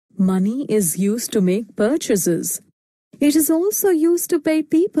Money is used to make purchases. It is also used to pay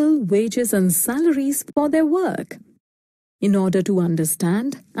people wages and salaries for their work. In order to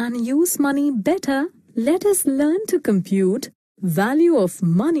understand and use money better, let us learn to compute value of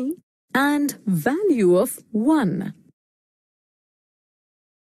money and value of one.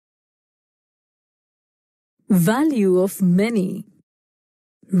 Value of many.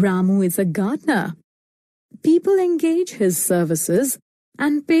 Ramu is a gardener. People engage his services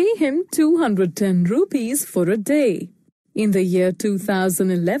and pay him 210 rupees for a day. In the year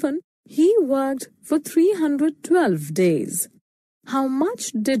 2011, he worked for 312 days. How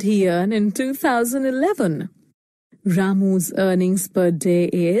much did he earn in 2011? Ramu's earnings per day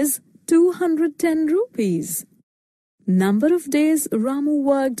is 210 rupees. Number of days Ramu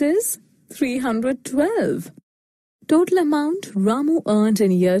worked is 312. Total amount Ramu earned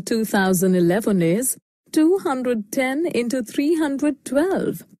in year 2011 is 210 into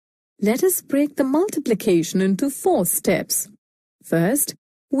 312. Let us break the multiplication into 4 steps. First,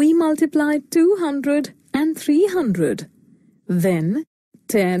 we multiply 200 and 300. Then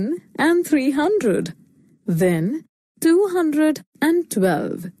 10 and 300. Then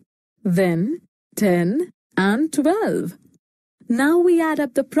 212. Then 10 and 12. Now we add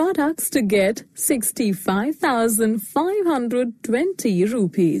up the products to get 65,520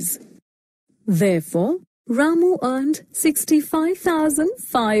 rupees. Therefore, Ramu earned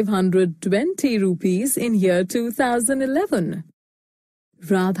 65,520 rupees in year 2011.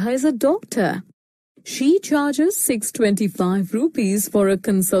 Radha is a doctor. She charges 625 rupees for a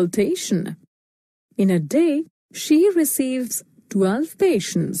consultation. In a day, she receives 12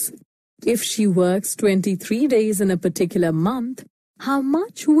 patients. If she works 23 days in a particular month, how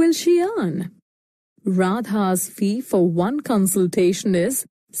much will she earn? Radha's fee for one consultation is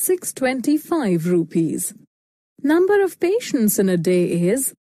 625 rupees. Number of patients in a day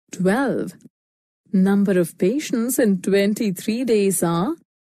is 12. Number of patients in 23 days are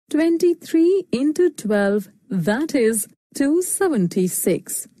 23 into 12, that is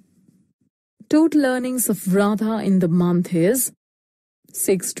 276. Total earnings of Radha in the month is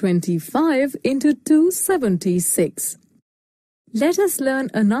 625 into 276. Let us learn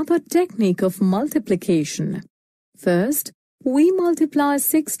another technique of multiplication. First, we multiply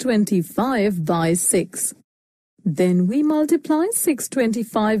 625 by 6. Then we multiply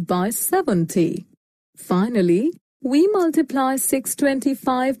 625 by 70. Finally, we multiply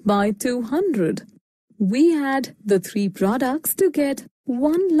 625 by 200. We add the 3 products to get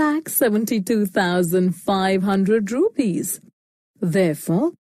 1,72,500 rupees.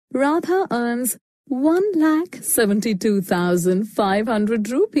 Therefore, Radha earns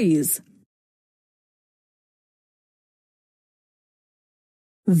 1,72,500 rupees.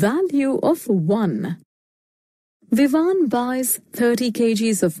 Value of 1. Vivan buys 30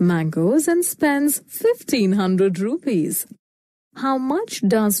 kgs of mangoes and spends 1,500 rupees. How much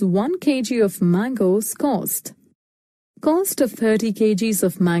does 1 kg of mangoes cost? Cost of 30 kgs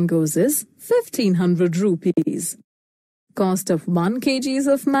of mangoes is 1,500 rupees. Cost of 1 kg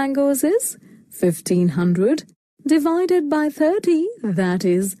of mangoes is 1,500 divided by 30, that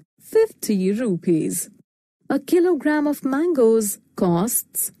is 50 rupees. A kilogram of mangoes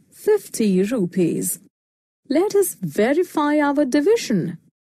costs 50 rupees. Let us verify our division.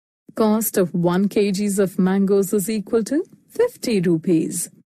 Cost of 1 kg of mangoes is equal to 50 rupees.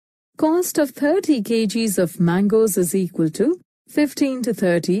 Cost of 30 kgs of mangoes is equal to 15 to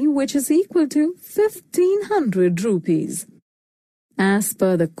 30, which is equal to 1,500 rupees. As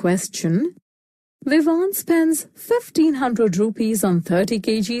per the question, Vivan spends 1,500 rupees on 30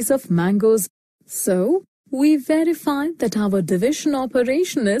 kgs of mangoes. So, we verified that our division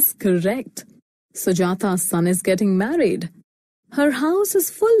operation is correct. Sujata's son is getting married. Her house is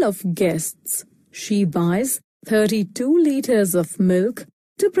full of guests. She buys 32 liters of milk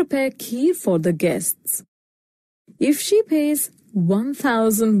to prepare kheer for the guests. If she pays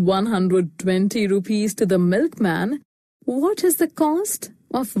 1,120 rupees to the milkman, what is the cost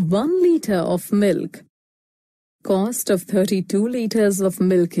of 1 liter of milk? Cost of 32 liters of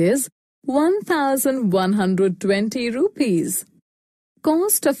milk is 1,120 rupees.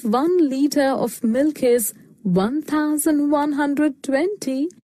 Cost of 1 liter of milk is 1,120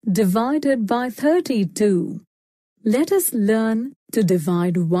 divided by 32. Let us learn to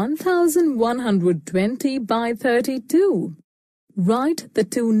divide 1,120 by 32. Write the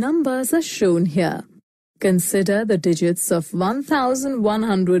 2 numbers as shown here. Consider the digits of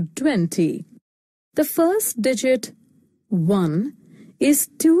 1,120. The first digit, 1, is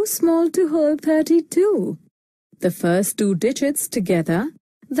too small to hold 32. The first 2 digits together,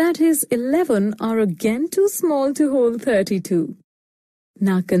 that is 11, are again too small to hold 32.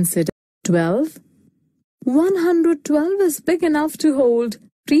 Now consider 12. 112 is big enough to hold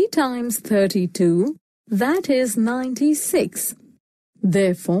 3 times 32, that is 96.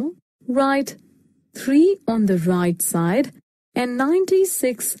 Therefore, write 3 on the right side and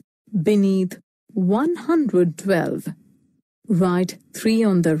 96 beneath 112. Write 3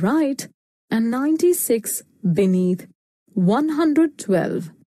 on the right and 96 beneath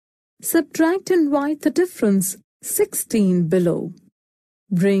 112. Subtract and write the difference 16 below.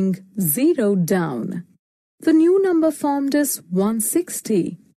 Bring 0 down. The new number formed is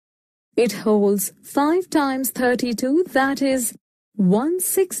 160. It holds 5 times 32, that is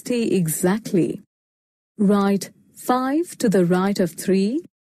 160 exactly. Write 5 to the right of 3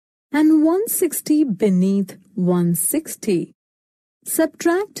 and 160 beneath 160.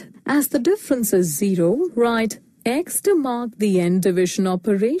 Subtract as the difference is 0, write X to mark the end division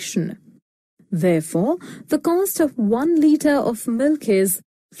operation. Therefore, the cost of 1 liter of milk is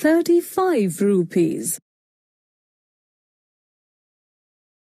 35 rupees.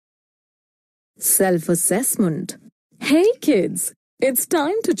 Self-assessment. Hey kids, it's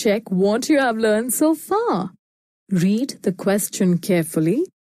time to check what you have learned so far. Read the question carefully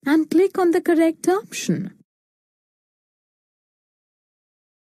and click on the correct option.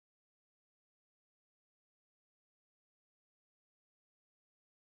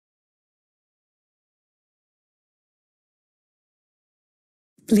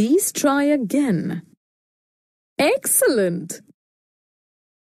 Please try again. Excellent!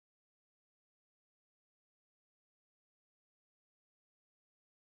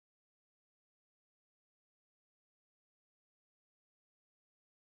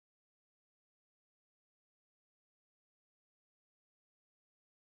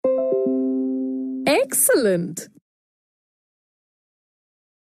 Excellent!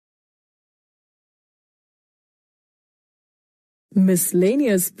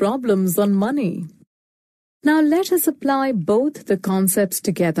 Miscellaneous problems on money. Now let us apply both the concepts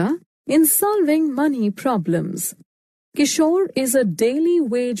together in solving money problems. Kishore is a daily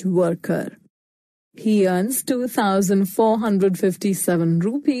wage worker. He earns 2,457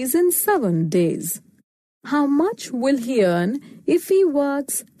 rupees in 7 days. How much will he earn if he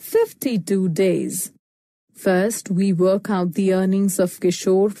works 52 days? First, we work out the earnings of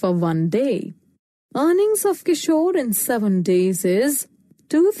Kishore for 1 day. Earnings of Kishore in 7 days is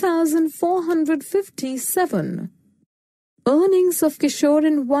 2,457. Earnings of Kishore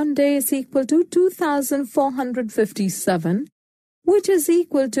in 1 day is equal to 2,457, which is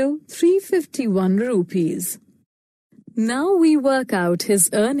equal to 351 rupees. Now we work out his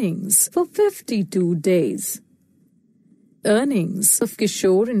earnings for 52 days. Earnings of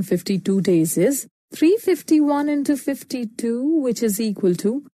Kishore in 52 days is 351 into 52, which is equal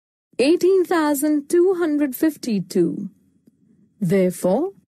to 18,252.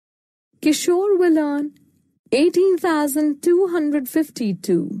 Therefore, Kishore will earn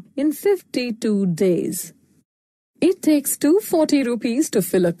 18,252 in 52 days. It takes 240 rupees to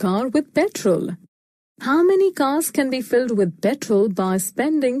fill a car with petrol. How many cars can be filled with petrol by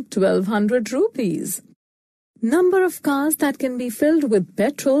spending 1,200 rupees? Number of cars that can be filled with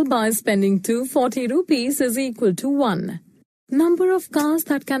petrol by spending 240 rupees is equal to 1. Number of cars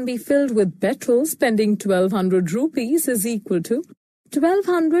that can be filled with petrol spending 1,200 rupees is equal to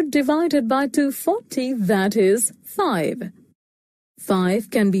 1,200 divided by 240, that is 5. 5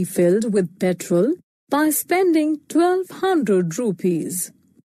 can be filled with petrol by spending 1,200 rupees.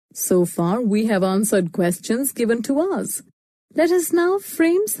 So far, we have answered questions given to us. Let us now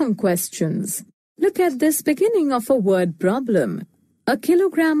frame some questions. Look at this beginning of a word problem. A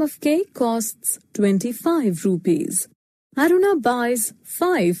kilogram of cake costs 25 rupees. Aruna buys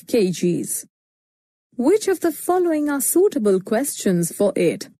 5 kgs. Which of the following are suitable questions for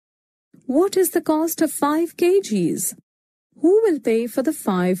it? What is the cost of 5 kgs? Who will pay for the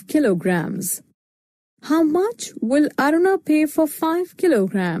 5 kilograms? How much will Aruna pay for 5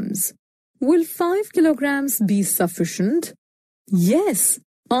 kilograms? Will 5 kilograms be sufficient? Yes,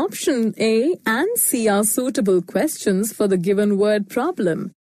 option A and C are suitable questions for the given word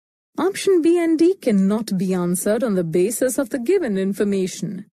problem. Option B and D cannot be answered on the basis of the given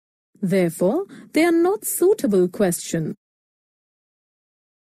information. Therefore, they are not suitable questions.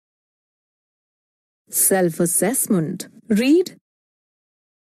 Self-assessment. Read.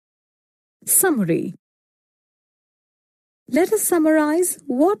 Summary. Let us summarize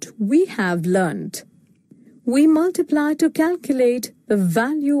what we have learnt. We multiply to calculate the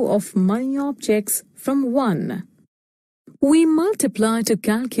value of money objects from 1. We multiply to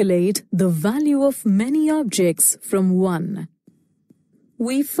calculate the value of many objects from 1.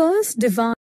 We first divide